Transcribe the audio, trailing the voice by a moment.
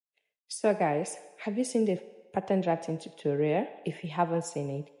So guys, have you seen the pattern drafting tutorial? If you haven't seen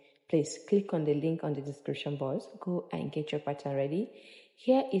it, please click on the link on the description box. Go and get your pattern ready.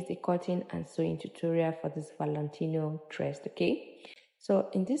 Here is the cutting and sewing tutorial for this Valentino dress, okay? So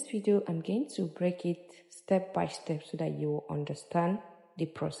in this video, I'm going to break it step by step so that you will understand the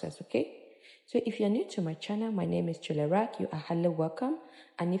process, okay? So if you're new to my channel, my name is Juliet. You are highly welcome.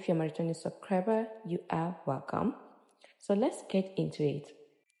 And if you're my returning subscriber, you are welcome. So let's get into it.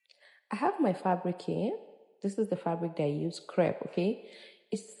 I have my fabric here. This is the fabric that I use, Crepe, okay?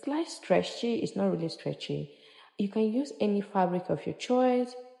 It's slightly stretchy, it's not really stretchy. You can use any fabric of your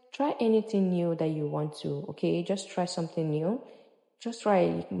choice. Try anything new that you want to, okay? Just try something new. Just try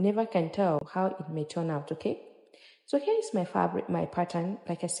it. You never can tell how it may turn out, okay? So here is my fabric, my pattern.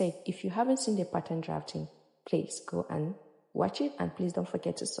 Like I said, if you haven't seen the pattern drafting, please go and watch it, and please don't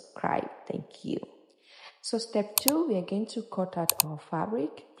forget to subscribe. Thank you. So step 2, we are going to cut out our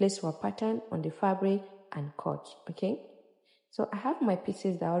fabric, place our pattern on the fabric and cut, okay? So I have my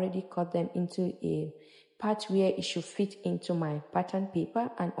pieces that I already cut them into a part where it should fit into my pattern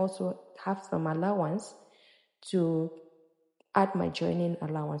paper, and also have some allowance to add my joining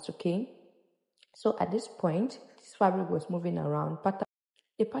allowance, okay? So at this point, this fabric was moving around,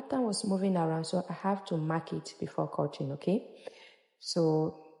 the pattern was moving around, so I have to mark it before cutting, okay?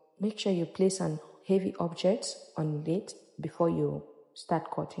 So make sure you place an heavy object on it before you start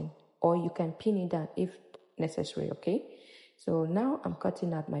cutting, or you can pin it down if necessary, okay? So now I'm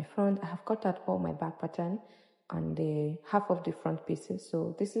cutting out my front. I have cut out all my back pattern and the half of the front pieces.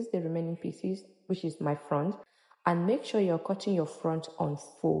 So this is the remaining pieces, which is my front. And make sure you're cutting your front on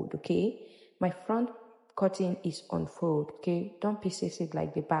fold, okay? My front cutting is on fold, okay? Don't pieces it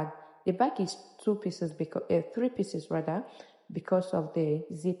like the back. The back is 2 pieces, because 3 pieces rather, because of the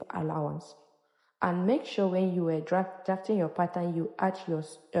zip allowance. And make sure when you are drafting your pattern, you add your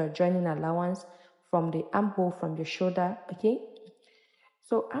joining allowance from the armhole, from your shoulder, okay?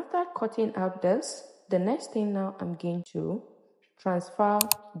 So after cutting out this, the next thing now, I'm going to transfer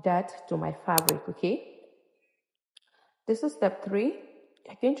that to my fabric, okay? This is step 3.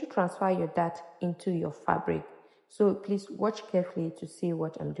 You're going to transfer your dart into your fabric. So please watch carefully to see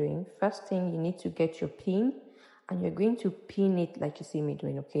what I'm doing. First thing, you need to get your pin, and you're going to pin it like you see me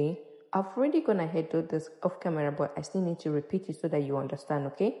doing, okay? I've already gone ahead to do this off camera, but I still need to repeat it so that you understand,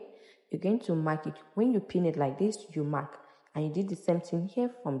 okay? You're going to mark it. When you pin it like this, you mark. And you did the same thing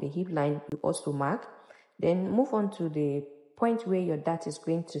here from the hip line, you also mark. Then move on to the point where your dart is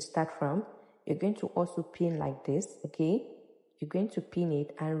going to start from. You're going to also pin like this, okay? You're going to pin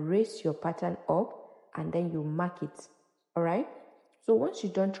it and raise your pattern up, and then you mark it, all right? So once you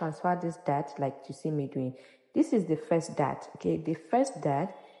don't transfer this dart like you see me doing, this is the first dart, okay? The first dart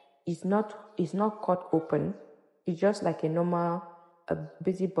is not cut open. It's just like a normal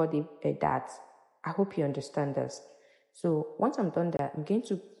busybody dart. I hope you understand this. So once I'm done that, I'm going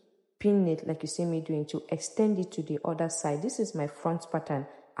to pin it like you see me doing to extend it to the other side. This is my front pattern.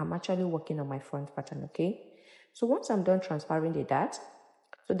 I'm actually working on my front pattern, okay? So once I'm done transferring the dart,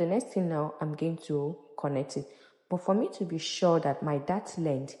 so the next thing now, I'm going to connect it. But for me to be sure that my dart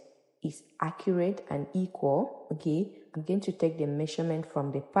length is accurate and equal, okay, I'm going to take the measurement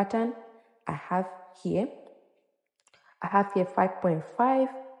from the pattern I have here. I have here 5.5,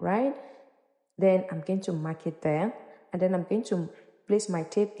 right? Then I'm going to mark it there, and then I'm going to place my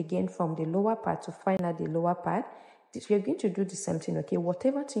tape again from the lower part to find out the lower part. You're going to do the same thing, okay?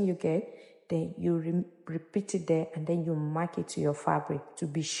 Whatever thing you get, then you repeat it there, and then you mark it to your fabric to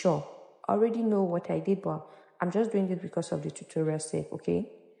be sure. I already know what I did, but I'm just doing it because of the tutorial sake, okay?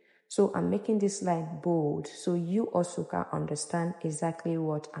 So I'm making this line bold so you also can understand exactly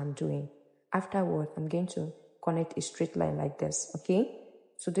what I'm doing. Afterward, I'm going to connect a straight line like this, okay?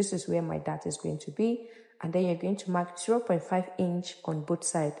 So this is where my dart is going to be. And then you're going to mark 0.5 inch on both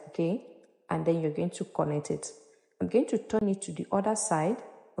sides, okay? And then you're going to connect it. I'm going to turn it to the other side,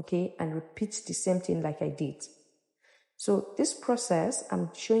 okay? And repeat the same thing like I did. So this process, I'm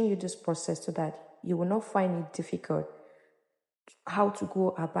showing you this process so that you will not find it difficult how to go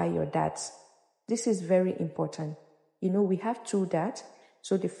about your darts. This is very important. You know, we have 2 darts.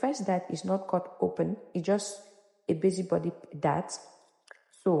 So the first dart is not cut open. It's just a busybody dart.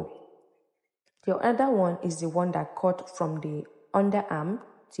 So the other one is the one that cut from the underarm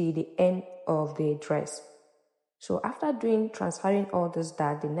to the end of the dress. So after transferring all this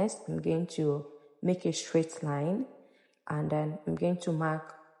dart, the next I'm going to make a straight line, and then I'm going to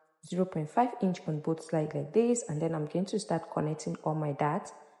mark 0.5 inch on both sides like this, and then I'm going to start connecting all my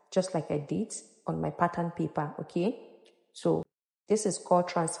darts just like I did on my pattern paper, okay? So this is called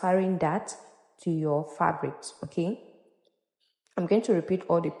transferring dart to your fabrics, okay? I'm going to repeat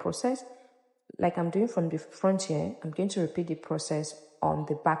all the process like I'm doing from the front here. I'm going to repeat the process on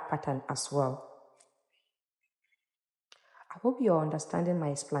the back pattern as well. I hope you're understanding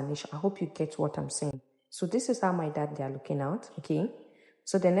my explanation. I hope you get what I'm saying. So this is how my dad they are looking out, okay?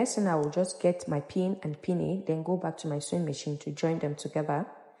 So the next thing I will just get my pin and pin it, then go back to my sewing machine to join them together.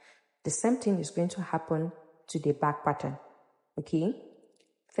 The same thing is going to happen to the back pattern, okay?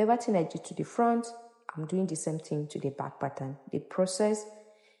 Everything I did to the front, I'm doing the same thing to the back pattern. The process,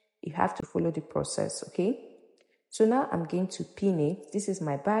 you have to follow the process, okay? So now I'm going to pin it. This is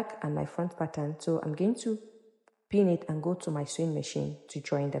my back and my front pattern. So I'm going to pin it and go to my sewing machine to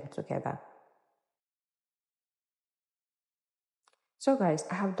join them together. So guys,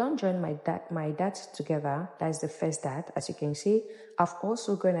 I have done join my darts together. That's the first dart. As you can see, I've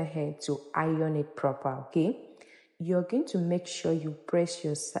also gone ahead to iron it proper, okay? You're going to make sure you press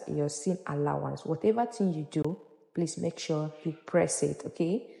your seam allowance. Whatever thing you do, please make sure you press it,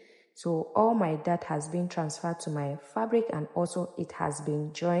 okay? So all my dart has been transferred to my fabric and also it has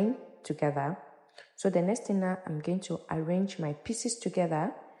been joined together. So the next thing now, I'm going to arrange my pieces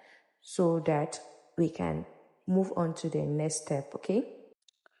together so that we can move on to the next step, okay?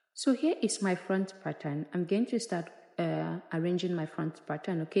 So here is my front pattern. I'm going to start arranging my front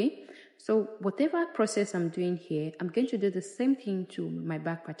pattern, okay? So whatever process I'm doing here, I'm going to do the same thing to my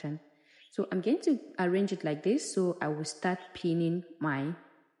back pattern. So I'm going to arrange it like this. So I will start pinning my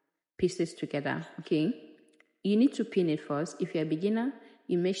pieces together, okay? You need to pin it first. If you're a beginner,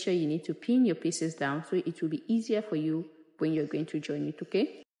 you make sure you need to pin your pieces down so it will be easier for you when you're going to join it,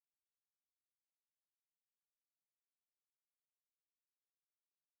 okay?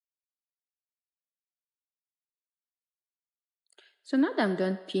 So now that I'm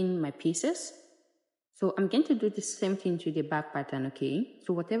done pinning my pieces, so I'm going to do the same thing to the back pattern, okay?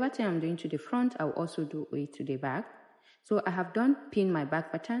 So whatever thing I'm doing to the front, I'll also do it to the back. So I have done pin my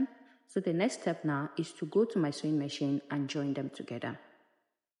back pattern. So the next step now is to go to my sewing machine and join them together.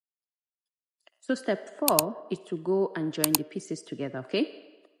 So step 4 is to go and join the pieces together,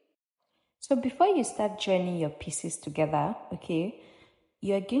 okay? So before you start joining your pieces together, okay,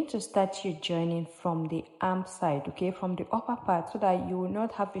 you're going to start your joining from the arm side, okay, from the upper part so that you will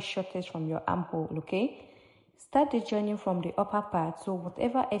not have a shortage from your armhole, okay? Start the joining from the upper part so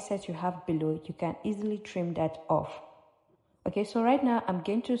whatever excess you have below, you can easily trim that off. Okay, so right now I'm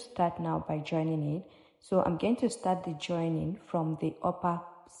going to start now by joining it. So I'm going to start the joining from the upper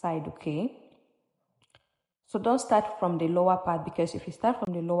side, okay? So don't start from the lower part because if you start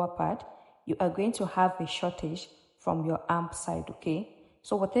from the lower part, you are going to have a shortage from your arm side, okay?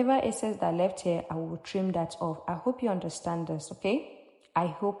 So whatever excess that left here, I will trim that off. I hope you understand this, okay? I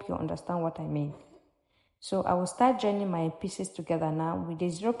hope you understand what I mean. So I will start joining my pieces together now with the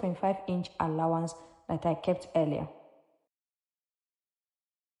 0.5 inch allowance that I kept earlier.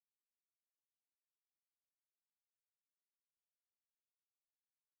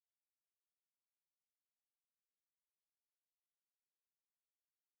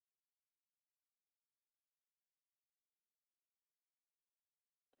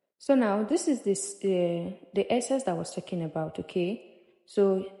 So now this is the excess that I was talking about, okay?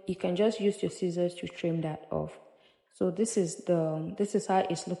 So you can just use your scissors to trim that off. So this is how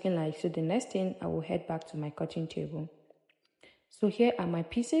it's looking like. So the next thing, I will head back to my cutting table. So here are my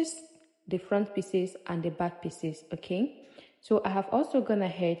pieces, the front pieces and the back pieces, okay? So I have also gone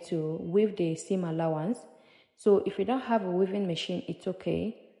ahead to weave the seam allowance. So if you don't have a weaving machine, it's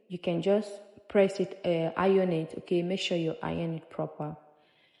okay. You can just press it, iron it, okay? Make sure you iron it proper.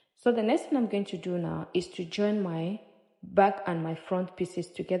 So the next thing I'm going to do now is to join my back and my front pieces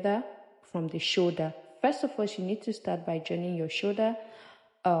together from the shoulder. First of all, you need to start by joining your shoulder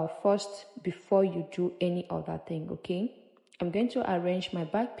first before you do any other thing, okay? I'm going to arrange my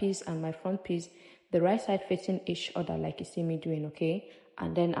back piece and my front piece, the right side facing each other like you see me doing, okay?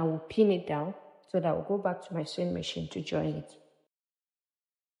 And then I will pin it down so that I will go back to my sewing machine to join it.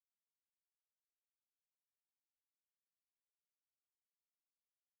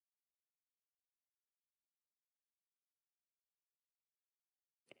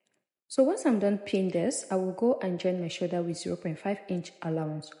 So once I'm done pinning this, I will go and join my shoulder with 0.5 inch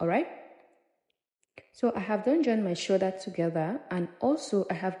allowance, alright? So I have done join my shoulder together and also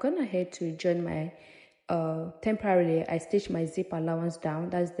I have gone ahead to join my temporarily I stitch my zip allowance down,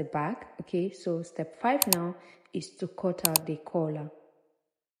 that's the back, okay? So step 5 now is to cut out the collar.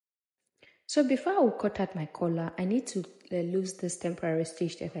 So before I will cut out my collar, I need to lose this temporary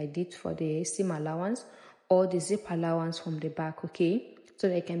stitch that I did for the seam allowance or the zip allowance from the back, okay? So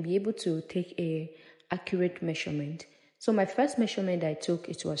that I can be able to take a accurate measurement. So my first measurement I took,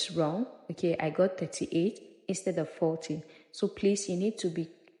 it was wrong, okay? I got 38 instead of 40. So please, you need to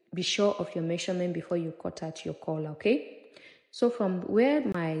be sure of your measurement before you cut out your collar, okay? So from where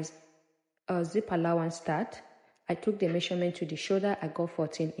my zip allowance start, I took the measurement to the shoulder. I got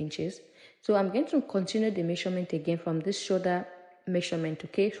 14 inches. So I'm going to continue the measurement again from this shoulder measurement,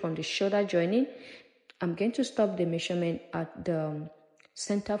 okay? From the shoulder joining, I'm going to stop the measurement at the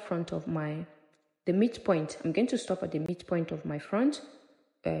center front of the midpoint. I'm going to stop at the midpoint of my front,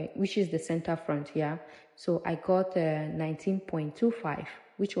 which is the center front, yeah? So I got 19.25,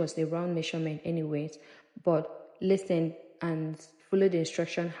 which was the round measurement anyways. But listen and follow the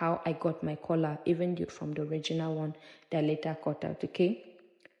instruction how I got my collar, even from the original one that I later cut out, okay?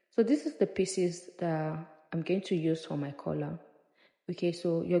 So this is the pieces that I'm going to use for my collar. Okay,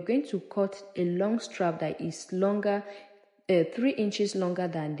 so you're going to cut a long strap that is longer, 3 inches longer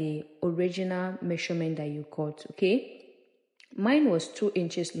than the original measurement that you cut, okay? Mine was 2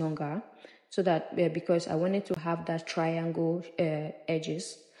 inches longer, so that because I wanted to have that triangle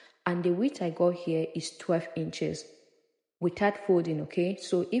edges, and the width I got here is 12 inches without folding, okay?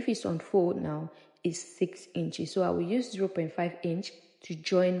 So if it's on fold now, it's 6 inches. So I will use 0.5 inch to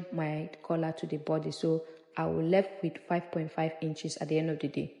join my collar to the body. So I will left with 5.5 inches at the end of the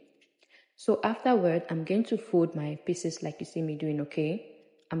day. So afterward, I'm going to fold my pieces like you see me doing, okay?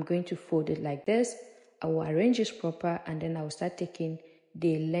 I'm going to fold it like this. I will arrange it proper, and then I will start taking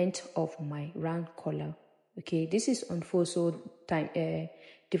the length of my round collar. Okay, this is on 4, so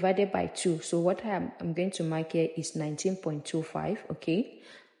divided by 2. So what I'm going to mark here is 19.25, okay?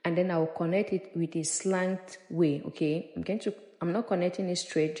 And then I will connect it with a slant way, okay? I'm not connecting it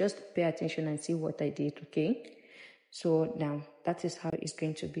straight, just pay attention and see what I did, okay? So now that is how it's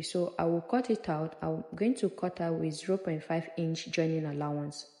going to be. So I will cut it out. I'm going to cut out with 0.5 inch joining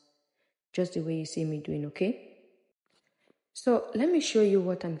allowance, just the way you see me doing, okay? So let me show you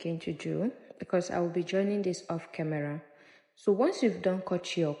what I'm going to do, because I will be joining this off camera. So once you've done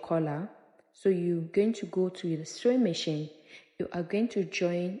cut your collar, so you're going to go to the sewing machine. You are going to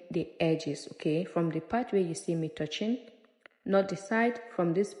join the edges, okay? From the part where you see me touching, not the side,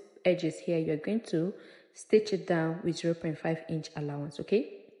 from these edges here, you're going to stitch it down with 0.5 inch allowance,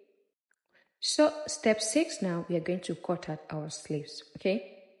 okay? So step 6 now, we are going to cut out our sleeves,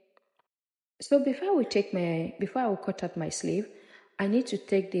 okay? So before I will cut out my sleeve, I need to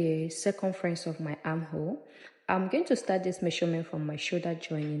take the circumference of my armhole. I'm going to start this measurement from my shoulder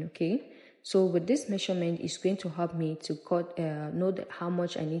joining, okay? So with this measurement, it's going to help me to know how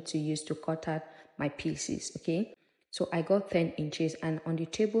much I need to use to cut out my pieces, okay? So I got 10 inches, and on the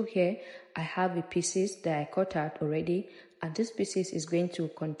table here, I have the pieces that I cut out already, and this pieces is going to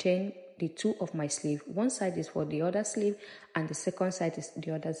contain the 2 of my sleeve. One side is for the other sleeve, and the second side is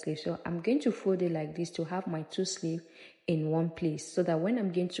the other sleeve. So I'm going to fold it like this to have my 2 sleeves in one place, so that when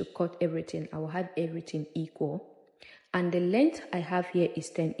I'm going to cut everything, I will have everything equal. And the length I have here is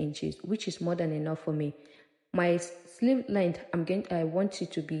 10 inches, which is more than enough for me. My sleeve length, I want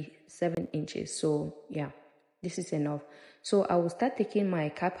it to be 7 inches. So yeah, this is enough. So I will start taking my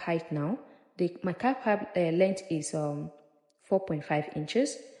cap height now. My cap height length is 4.5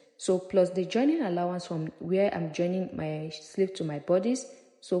 inches. So plus the joining allowance from where I'm joining my sleeve to my bodies,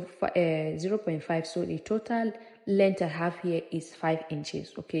 so 0.5. So the total length I have here is 5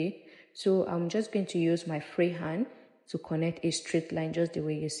 inches, okay? So I'm just going to use my free hand to connect a straight line, just the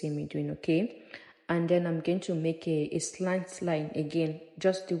way you see me doing, okay? And then I'm going to make a slant line again.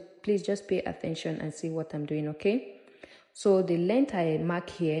 Please just pay attention and see what I'm doing, okay? So the length I mark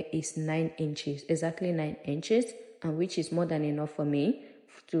here is 9 inches, exactly 9 inches, and which is more than enough for me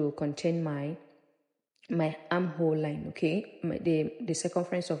to contain my armhole line, okay? The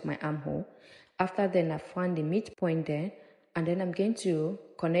circumference of my armhole. After then, I found the midpoint there, and then I'm going to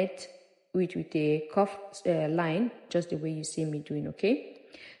connect with a cuff line, just the way you see me doing, okay?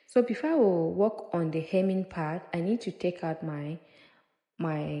 So before I will work on the hemming part, I need to take out the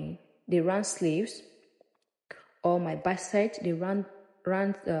round sleeves, or my bicep,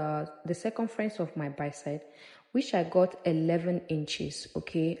 the circumference of my bicep, which I got 11 inches,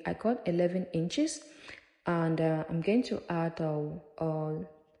 okay? I got 11 inches, and I'm going to add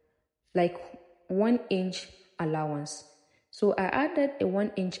like 1 inch allowance. So I added a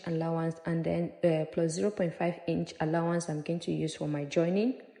 1 inch allowance, and then plus 0.5 inch allowance I'm going to use for my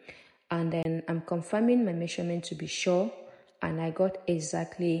joining. And then I'm confirming my measurement to be sure, and I got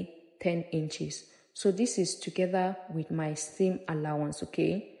exactly 10 inches. So this is together with my seam allowance,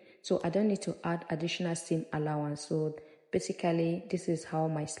 okay? So I don't need to add additional seam allowance. So basically, this is how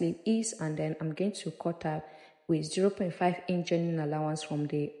my sleeve is, and then I'm going to cut out with 0.5 inch joining allowance from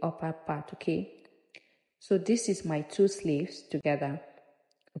the upper part, okay? So this is my 2 sleeves together,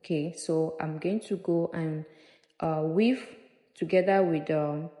 okay? So I'm going to go and weave together with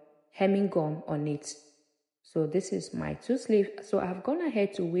the hemming gum on it. So this is my 2 sleeves. So I've gone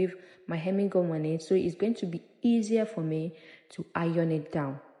ahead to weave my hemming gum on it, so it's going to be easier for me to iron it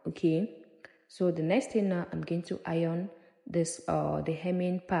down. Okay, so the next thing now, I'm going to iron this the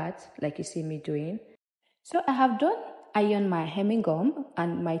hemming part like you see me doing. So I have done iron my hemming gum,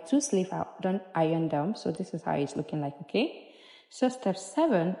 and my 2 sleeves are done iron down. So this is how it's looking like. Okay, so step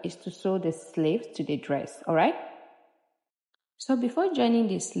 7 is to sew the sleeves to the dress. All right, so before joining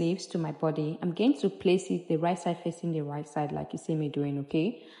the sleeves to my body, I'm going to place it the right side facing the right side like you see me doing.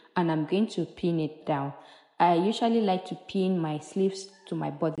 Okay, and I'm going to pin it down. I usually like to pin my sleeves to my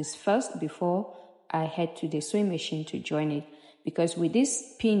bodies first before I head to the sewing machine to join it, because with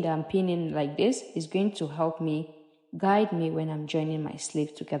this pin that I'm pinning like this, is going to help me, guide me when I'm joining my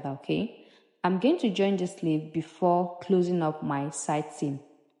sleeve together. Okay, I'm going to join the sleeve before closing up my side seam.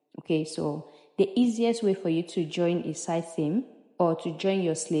 Okay, so the easiest way for you to join a side seam or to join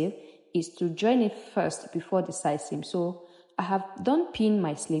your sleeve is to join it first before the side seam. So I have done pin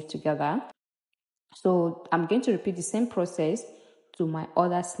my sleeve together. So I'm going to repeat the same process to my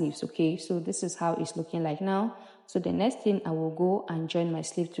other sleeves. Okay, so this is how it's looking like now. So the next thing, I will go and join my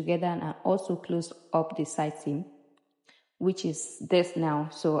sleeve together, and I also close up the side seam, which is this now.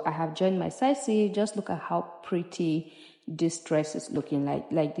 So I have joined my side seam. Just look at how pretty this dress is looking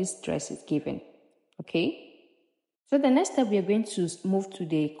like this dress is given. Okay, so the next step, we are going to move to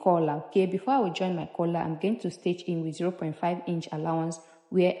the collar. Okay, before I will join my collar, I'm going to stitch in with 0.5 inch allowance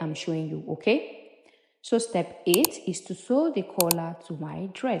where I'm showing you. Okay, so step 8 is to sew the collar to my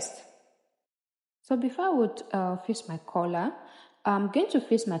dress. So before I would fix my collar, I'm going to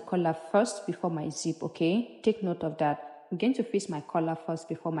fix my collar first before my zip. Okay, take note of that. I'm going to fix my collar first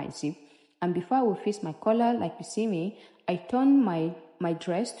before my zip. And before I will fix my collar, like you see me, I turn my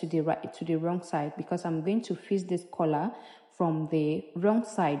dress to the right, to the wrong side, because I'm going to fix this collar from the wrong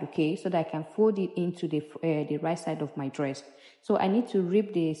side. Okay, so that I can fold it into the right side of my dress. So I need to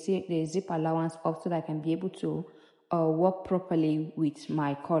rip the zip allowance up so that I can be able to work properly with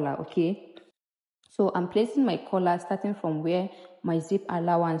my collar. Okay, so I'm placing my collar starting from where my zip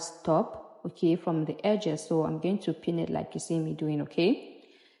allowance stop, okay, from the edges. So I'm going to pin it like you see me doing. Okay,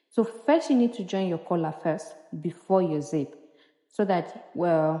 so first you need to join your collar first before your zip, so that,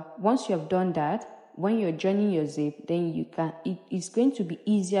 well, once you have done that, when you're joining your zip, then you can, it's going to be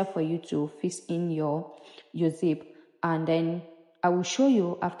easier for you to fix in your zip. And then I will show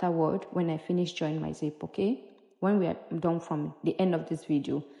you afterward when I finish joining my zip. Okay, when we are done from the end of this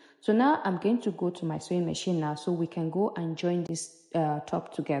video. So now I'm going to go to my sewing machine now, so we can go and join this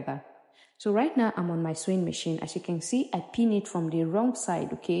top together. So right now I'm on my sewing machine. As you can see, I pin it from the wrong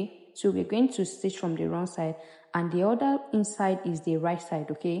side. Okay, so we're going to stitch from the wrong side, and the other inside is the right side.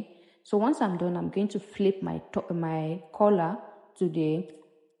 Okay, so once I'm done, I'm going to flip my collar to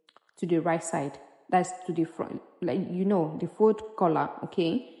the right side. That's to the front, like, you know, the fold collar.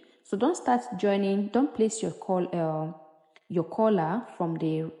 Okay, so don't start joining, don't place your collar from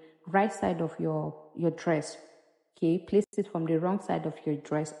the right side of your dress. Okay, place it from the wrong side of your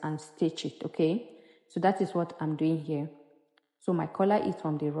dress and stitch it. Okay, so that is what I'm doing here. So my collar is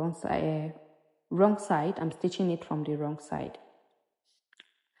from the wrong side. I'm stitching it from the wrong side.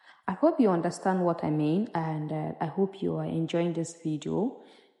 I hope you understand what I mean, and I hope you are enjoying this video.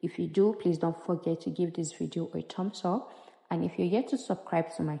 If you do, please don't forget to give this video a thumbs up, and if you're yet to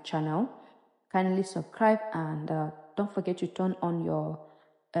subscribe to my channel, kindly subscribe, and don't forget to turn on your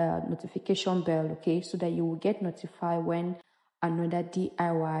notification bell, okay, so that you will get notified when another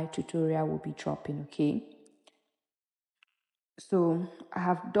DIY tutorial will be dropping. Okay, so I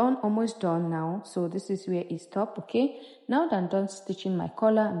have almost done now, so this is where it stopped. Okay, now that I'm done stitching my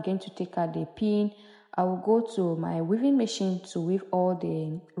collar, I'm going to take out the pin. I will go to my weaving machine to weave all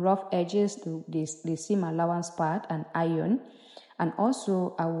the rough edges, the seam allowance part, and iron, and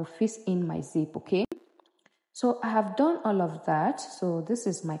also I will fix in my zip. Okay, so I have done all of that. So this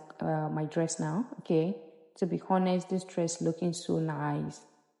is my my dress now. Okay, to be honest, this dress looking so nice.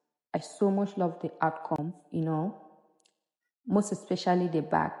 I so much love the outcome, you know, most especially the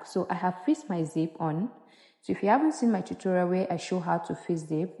back. So I have fixed my zip on. So if you haven't seen my tutorial where I show how to fix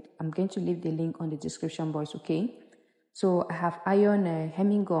zip, I'm going to leave the link on the description box. Okay, so I have iron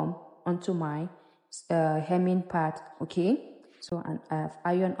hemming gum onto my hemming part. Okay, so and I have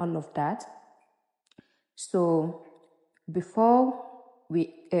ironed all of that. So before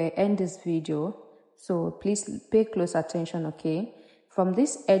we end this video, so please pay close attention. Okay, from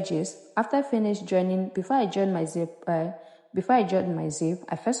these edges, after I finish joining, before I join my zip, I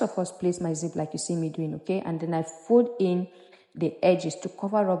first of all place my zip like you see me doing. Okay, and then I fold in the edges to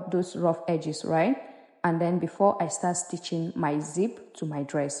cover up those rough edges, right? and then before I start stitching my zip to my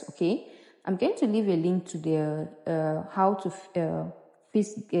dress. Okay, I'm going to leave a link to the how to fit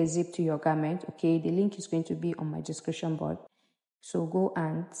a zip to your garment. Okay, the link is going to be on my description box, so go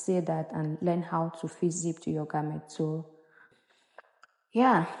and see that and learn how to fit zip to your garment. So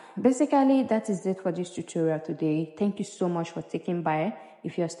yeah, basically that is it for this tutorial today. Thank you so much for taking by.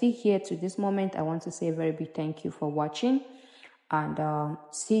 If you're still here to this moment, I want to say a very big thank you for watching, and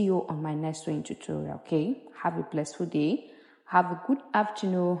see you on my next sewing tutorial. Okay, have a blissful day, have a good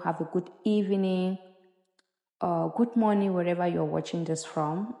afternoon, have a good evening, good morning, wherever you're watching this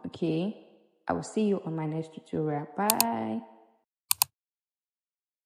from. Okay, I will see you on my next tutorial. Bye.